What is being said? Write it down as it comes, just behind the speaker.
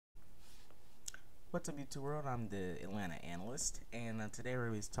What's up, YouTube world? I'm the Atlanta analyst, and today we're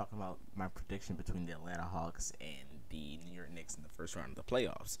going to be talking about my prediction between the Atlanta Hawks and the New York Knicks in the first round of the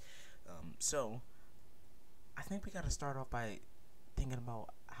playoffs. So, I think we got to start off by thinking about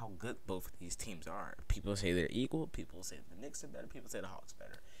how good both of these teams are. People say they're equal, people say the Knicks are better, people say the Hawks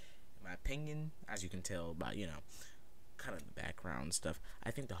better. In my opinion, as you can tell by, kind of the background stuff,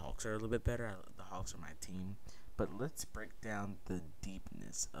 I think the Hawks are a little bit better. The Hawks are my team. But let's break down the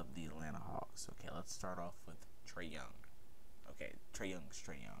deepness of the Atlanta Hawks. Okay, let's start off with Trae Young. Okay, Trae Young's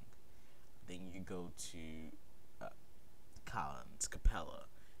Trae Young. Then you go to Collins, Capella,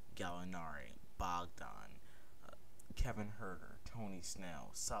 Gallinari, Bogdan, Kevin Herter, Tony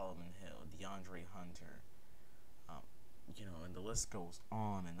Snell, Solomon Hill, DeAndre Hunter. And the list goes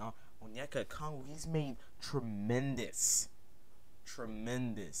on and on. Onyeka Okongwu, he's made tremendous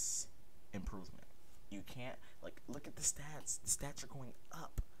improvement. You can't, look at the stats. The stats are going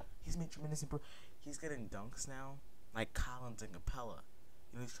up. He's made tremendous improvement. He's getting dunks now, like Collins and Capella.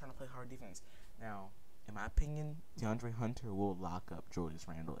 He's trying to play hard defense. Now, in my opinion, DeAndre Hunter will lock up Julius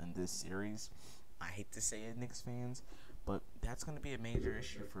Randle in this series. I hate to say it, Knicks fans, but that's going to be a major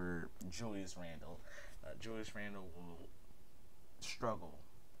issue for Julius Randle. Julius Randle will struggle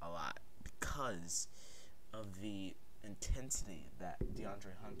a lot because of the intensity that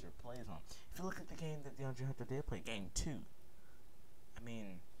DeAndre Hunter plays on. If you look at the game that DeAndre Hunter did play, game 2,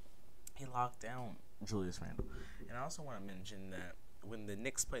 he locked down Julius Randle. And I also want to mention that when the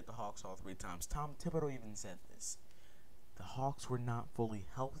Knicks played the Hawks all 3 times, Tom Thibodeau even said this. The Hawks were not fully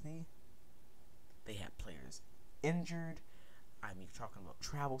healthy. They had players injured. Talking about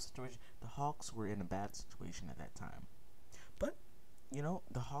travel situation. The Hawks were in a bad situation at that time. But,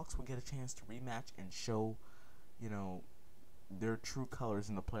 the Hawks will get a chance to rematch and show, their true colors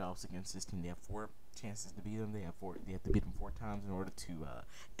in the playoffs against this team. They have 4 chances to beat them. They have to beat them 4 times in order to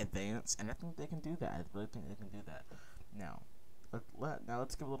advance, and I think they can do that. I really think they can do that. Now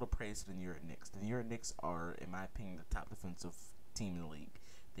let's give a little praise to the New York Knicks. The New York Knicks are, in my opinion, the top defensive team in the league.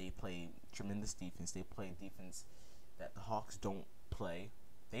 They play tremendous defense. They play defense that the Hawks don't play.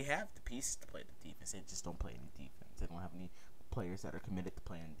 They have the pieces to play the defense. They just don't play any defense. They don't have any players that are committed to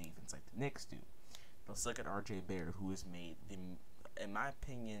playing defense like the Knicks do. Let's look at R.J. Barrett, who has made, in my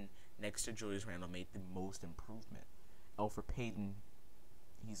opinion, next to Julius Randle, made the most improvement. Elfrid Payton,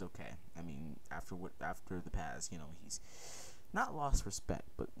 he's okay. After the past, he's not lost respect,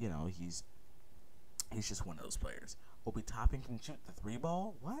 but he's just one of those players. Obi Toppin can shoot the 3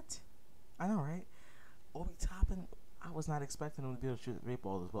 ball. What? I know, right? Obi Toppin, I was not expecting him to be able to shoot the 3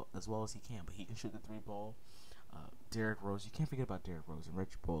 ball as well as he can, but he can shoot the 3 ball. Derrick Rose, you can't forget about Derrick Rose and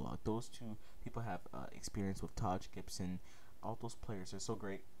Reggie Bullock. Those 2 people have experience with Taj Gibson. All those players are so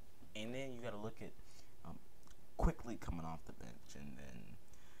great. And then you got to look at Quickly coming off the bench, and then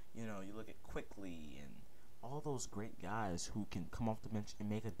you look at Quickly and all those great guys who can come off the bench and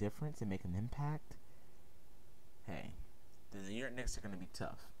make a difference and make an impact. Hey, the New York Knicks are going to be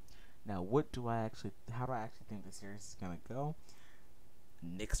tough. Now, how do I actually think the series is going to go?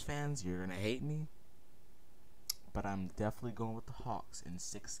 Knicks fans, you're going to hate me, but I'm definitely going with the Hawks in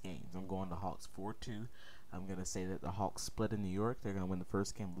 6 games. I'm going the Hawks 4-2. I'm going to say that the Hawks split in New York. They're going to win the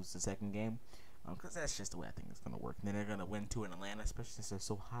first game, lose the second game, because that's just the way I think it's going to work. And then they're going to win 2 in Atlanta, especially since they're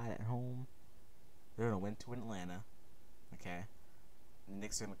so hot at home. They're going to win 2 in Atlanta, okay? The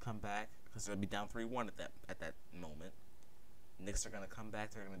Knicks are going to come back because they'll be down 3-1 at that moment. The Knicks are going to come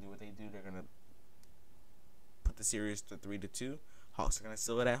back. They're going to do what they do. They're going to put the series to 3-2. Hawks are going to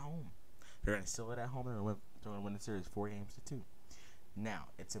seal it at home. They're going to seal it at home. They're going to win the series 4-2. Now,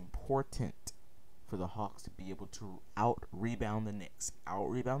 it's important for the Hawks to be able to out-rebound the Knicks.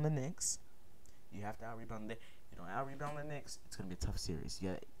 Out-rebound the Knicks. You have to out-rebound the Knicks. You don't out-rebound the Knicks, it's going to be a tough series. You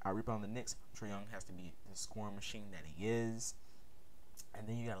got to out-rebound the Knicks. Trae Young has to be the scoring machine that he is. And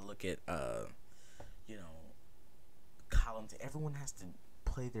then you got to look at, Collins. Everyone has to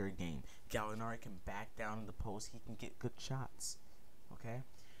play their game. Gallinari can back down in the post. He can get good shots. Okay?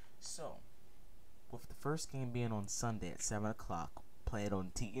 So, with the first game being on Sunday at 7 o'clock, play it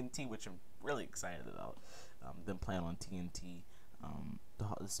on TNT, which I'm really excited about. Them playing on TNT.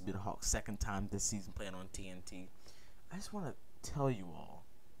 This will be the Hawks' second time this season playing on TNT. I just want to tell you all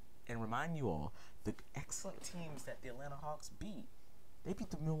and remind you all the excellent teams that the Atlanta Hawks beat. They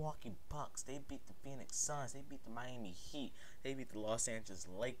beat the Milwaukee Bucks. They beat the Phoenix Suns. They beat the Miami Heat. They beat the Los Angeles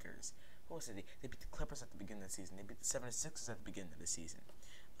Lakers. Who was it? They beat the Clippers at the beginning of the season. They beat the 76ers at the beginning of the season.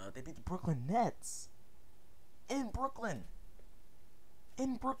 They beat the Brooklyn Nets. In Brooklyn.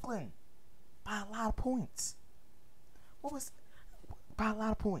 By a lot of points. By a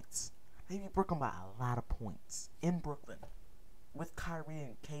lot of points. They beat Brooklyn by a lot of points. In Brooklyn. With Kyrie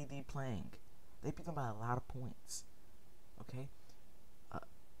and KD playing. They beat them by a lot of points. Okay?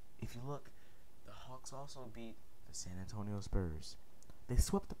 If you look, the Hawks also beat the San Antonio Spurs. They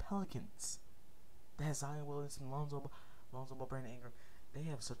swept the Pelicans. They had Zion Williamson, Lonzo Ball, Brandon Ingram. They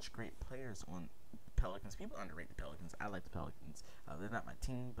have such great players on the Pelicans. People underrate the Pelicans. I like the Pelicans. They're not my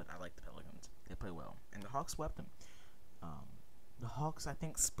team, but I like the Pelicans. They play well. And the Hawks swept them. The Hawks, I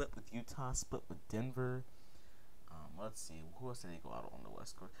think, split with Utah, split with Denver. Let's see, who else did they go out on the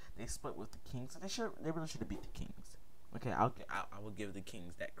West Coast? They split with the Kings. They really should have beat the Kings. Okay, I will give the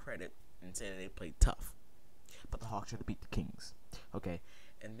Kings that credit and say that they played tough. But the Hawks should have beat the Kings. Okay,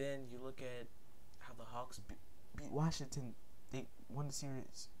 and then you look at how the Hawks beat Washington. They won the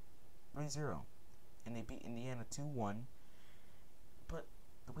series 3-0. And they beat Indiana 2-1. But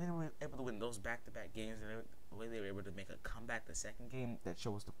the way they were able to win those back-to-back games, and the way they were able to make a comeback the second game, that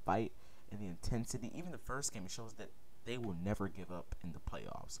shows the fight and the intensity. Even the first game, it shows that they will never give up in the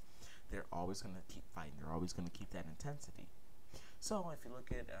playoffs. They're always going to keep fighting. They're always going to keep that intensity. So if you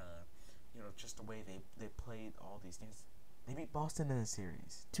look at, just the way they played all these things, they beat Boston in the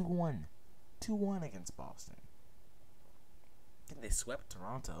series 2-1, 2-1 against Boston. Then they swept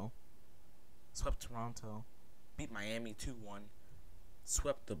Toronto, beat Miami 2-1,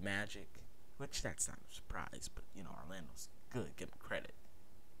 swept the Magic, which that's not a surprise, but Orlando's good. Give them credit.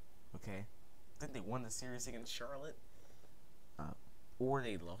 Okay, then they won the series against Charlotte, or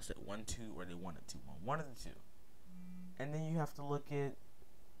they lost it 1-2, or they won it 2-1. One of the two. And then you have to look at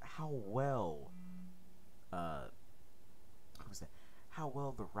how well, how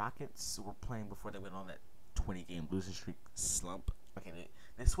well the Rockets were playing before they went on that 20-game losing streak slump. Okay,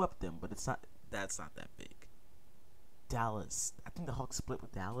 they swept them, but that's not that big. Dallas, I think the Hawks split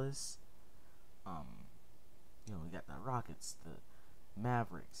with Dallas. We got the Rockets, the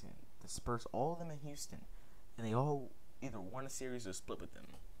Mavericks, and the Spurs, all of them in Houston, and they all either won a series or split with them.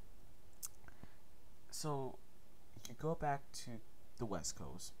 So if you go back to the West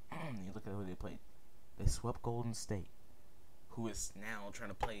Coast, you look at who they played. They swept Golden State, who is now trying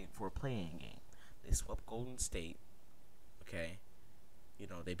to play for a play-in game. They swept Golden State. Okay,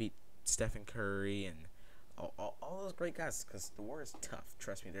 they beat Stephen Curry and all those great guys, because the Warriors tough.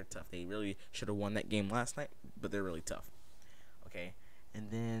 Trust me, they're tough. They really should have won that game last night, but they're really tough. Okay, and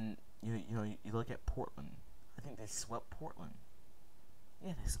then you look at Portland. I think they swept Portland.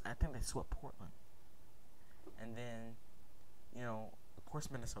 Yeah, I think they swept Portland. And then, of course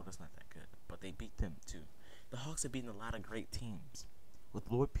Minnesota's not that good, but they beat them too. The Hawks have beaten a lot of great teams. With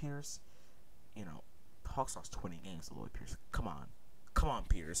Lloyd Pierce, the Hawks lost 20 games to Lloyd Pierce. Come on,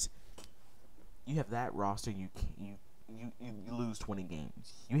 Pierce. You have that roster, you lose 20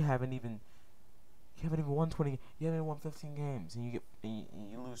 games. You haven't even won 20. You haven't even won 15 games, and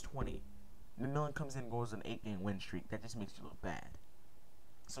you lose 20. McMillan comes in and goes on an 8-game win streak. That just makes you look bad.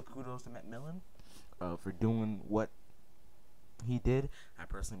 So kudos to McMillan for doing what he did. I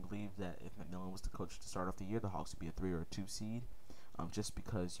personally believe that if McMillan was the coach to start off the year, the Hawks would be a 3 or a 2 seed. Just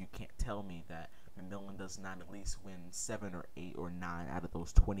because you can't tell me that McMillan does not at least win 7 or 8 or 9 out of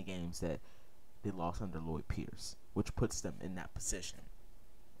those 20 games that they lost under Lloyd Pierce, which puts them in that position.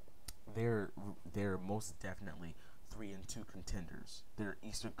 They're most definitely 3-2 contenders. They're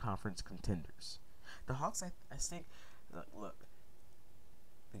Eastern Conference contenders. The Hawks, I think, look,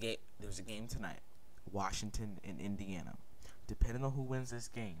 there's a game tonight, Washington and Indiana. Depending on who wins this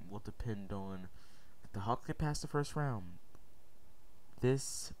game will depend on if the Hawks get past the first round.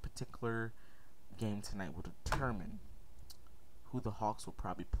 This particular game tonight will determine who the Hawks will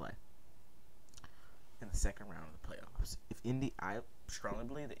probably play in the second round of the playoffs. I strongly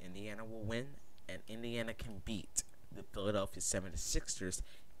believe that Indiana will win, and Indiana can beat the Philadelphia 76ers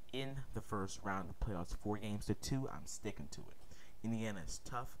in the first round of the playoffs. 4-2. I'm sticking to it. Indiana is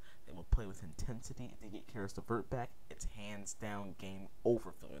tough. They will play with intensity. If they get Karis LeVert back, it's hands down game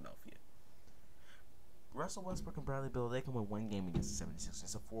over Philadelphia. Russell Westbrook and Bradley Beal, they can win one game against the 76ers.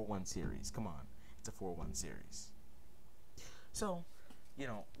 It's a 4-1 series. Come on. It's a 4-1 series. So,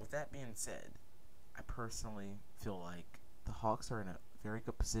 with that being said, I personally feel like the Hawks are in a very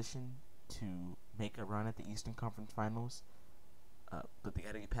good position to make a run at the Eastern Conference Finals. But they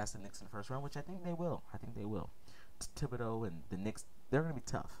got to get past the Knicks in the first round, which I think they will. Thibodeau and the Knicks, they're going to be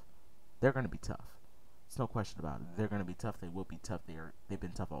tough. There's no question about it. They're going to be tough. They will be tough. They've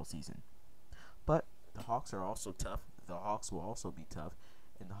been tough all season. But the Hawks are also tough. The Hawks will also be tough.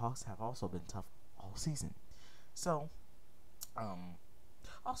 And the Hawks have also been tough all season. So,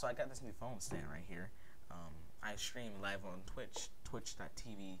 also, I got this new phone stand right here. I stream live on Twitch,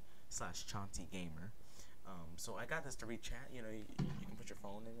 twitch.tv/ChaunceyGamer. So I got this to read chat. You can put your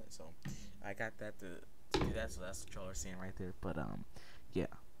phone in it. So I got that to do that. So that's what y'all are seeing right there. But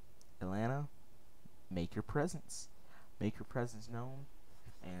yeah, Atlanta, make your presence. Make your presence known.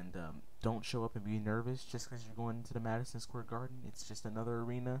 And don't show up and be nervous just because you're going into the Madison Square Garden. It's just another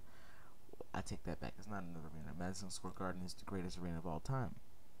arena. I take that back. It's not another arena. Madison Square Garden is the greatest arena of all time.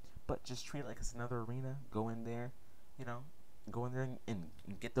 But just treat it like it's another arena. Go in there, you know, go in there and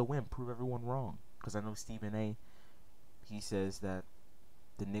get the win. Prove everyone wrong. Because I know Stephen A, he says that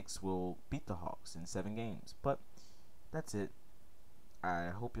the Knicks will beat the Hawks in 7 games. But that's it. I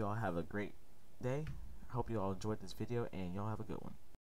hope y'all have a great day. I hope you all enjoyed this video, and y'all have a good one.